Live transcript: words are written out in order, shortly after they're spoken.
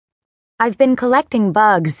I've been collecting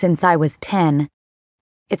bugs since I was 10.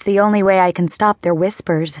 It's the only way I can stop their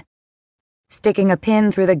whispers. Sticking a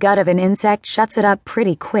pin through the gut of an insect shuts it up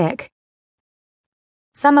pretty quick.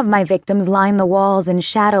 Some of my victims line the walls in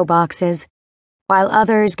shadow boxes, while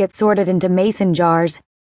others get sorted into mason jars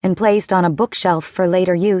and placed on a bookshelf for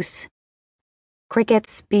later use.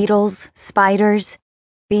 Crickets, beetles, spiders,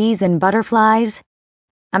 bees, and butterflies.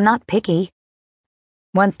 I'm not picky.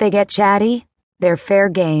 Once they get chatty, they're fair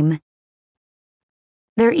game.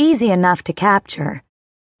 They're easy enough to capture.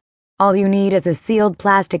 All you need is a sealed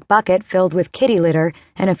plastic bucket filled with kitty litter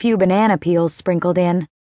and a few banana peels sprinkled in.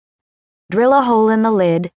 Drill a hole in the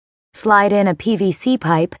lid, slide in a PVC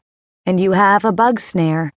pipe, and you have a bug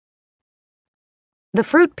snare. The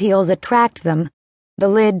fruit peels attract them, the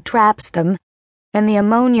lid traps them, and the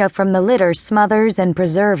ammonia from the litter smothers and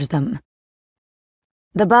preserves them.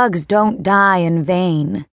 The bugs don't die in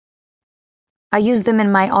vain. I use them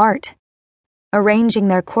in my art, arranging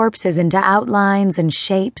their corpses into outlines and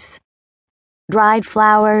shapes. Dried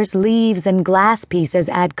flowers, leaves, and glass pieces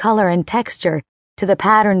add color and texture to the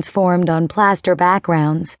patterns formed on plaster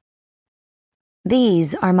backgrounds.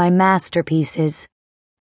 These are my masterpieces,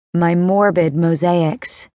 my morbid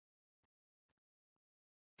mosaics.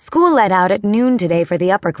 School let out at noon today for the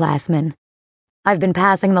upperclassmen. I've been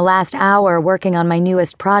passing the last hour working on my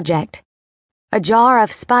newest project. A jar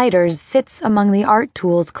of spiders sits among the art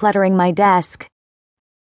tools cluttering my desk.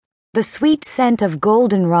 The sweet scent of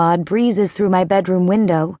goldenrod breezes through my bedroom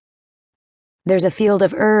window. There's a field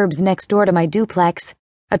of herbs next door to my duplex,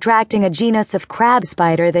 attracting a genus of crab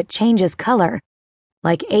spider that changes color,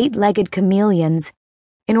 like 8-legged chameleons,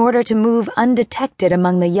 in order to move undetected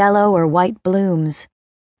among the yellow or white blooms.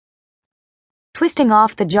 Twisting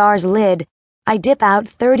off the jar's lid, I dip out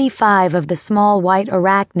 35 of the small white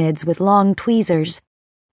arachnids with long tweezers,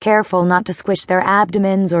 careful not to squish their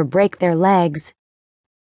abdomens or break their legs.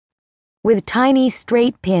 With tiny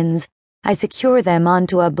straight pins, I secure them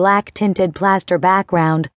onto a black-tinted plaster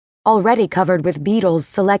background, already covered with beetles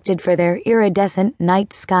selected for their iridescent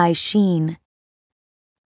night sky sheen.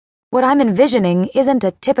 What I'm envisioning isn't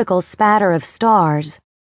a typical spatter of stars.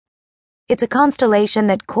 It's a constellation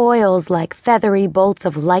that coils like feathery bolts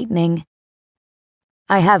of lightning.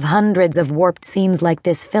 I have hundreds of warped scenes like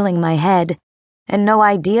this filling my head, and no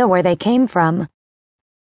idea where they came from.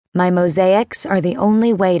 My mosaics are the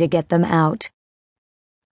only way to get them out.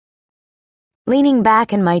 Leaning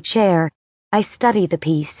back in my chair, I study the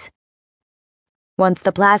piece. Once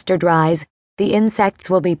the plaster dries, the insects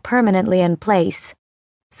will be permanently in place,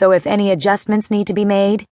 so if any adjustments need to be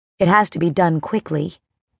made, it has to be done quickly.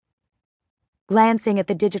 Glancing at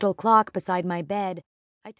the digital clock beside my bed,